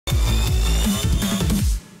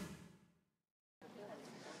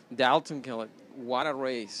Dalton Kellett, what a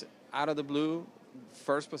race. Out of the blue,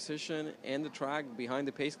 first position in the track behind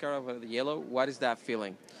the pace car of the yellow. What is that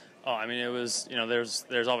feeling? Oh, I mean, it was,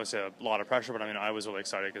 there's obviously a lot of pressure, but I mean, I was really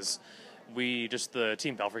excited because the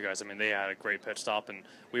Team Pelfrey guys, I mean, they had a great pit stop, and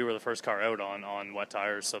we were the first car out on wet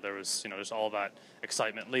tires, so there was, just all that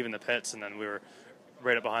excitement leaving the pits, and then we were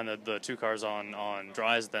right up behind the two cars on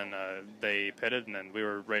dries, then they pitted, and then we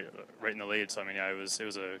were right in the lead, so I mean, yeah, it was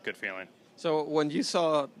a good feeling. So when you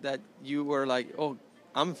saw that you were like, oh,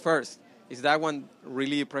 I'm first, is that when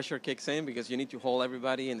really pressure kicks in because you need to hold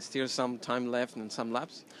everybody and still some time left and some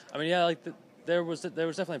laps? I mean, yeah, there was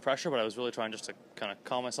definitely pressure, but I was really trying just to kind of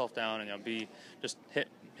calm myself down and just hit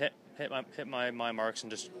my marks and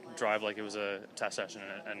just drive like it was a test session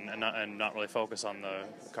and not really focus on the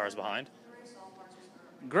cars behind.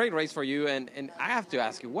 Great race for you, and I have to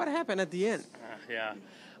ask you, what happened at the end?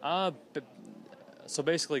 So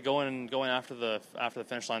basically, going after the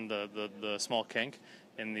finish line, the small kink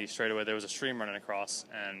in the straightaway, there was a stream running across,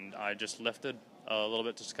 and I just lifted a little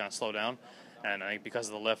bit just to kind of slow down. And I think because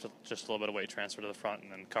of the lift, just a little bit of weight transfer to the front,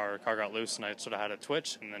 and then car got loose, and I sort of had a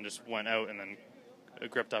twitch, and then just went out, and then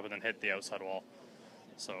gripped up, and then hit the outside wall.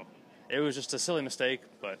 So it was just a silly mistake,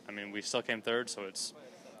 but I mean, we still came third, so it's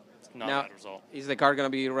not a bad result. Is the car going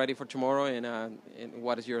to be ready for tomorrow, and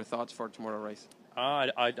what is your thoughts for tomorrow's race?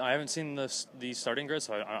 I haven't seen the starting grid,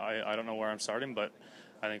 so I don't know where I'm starting, but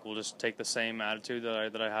I think we'll just take the same attitude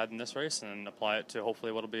that I had in this race and apply it to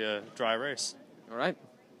hopefully what'll be a dry race. All right.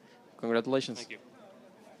 Congratulations. Thank you.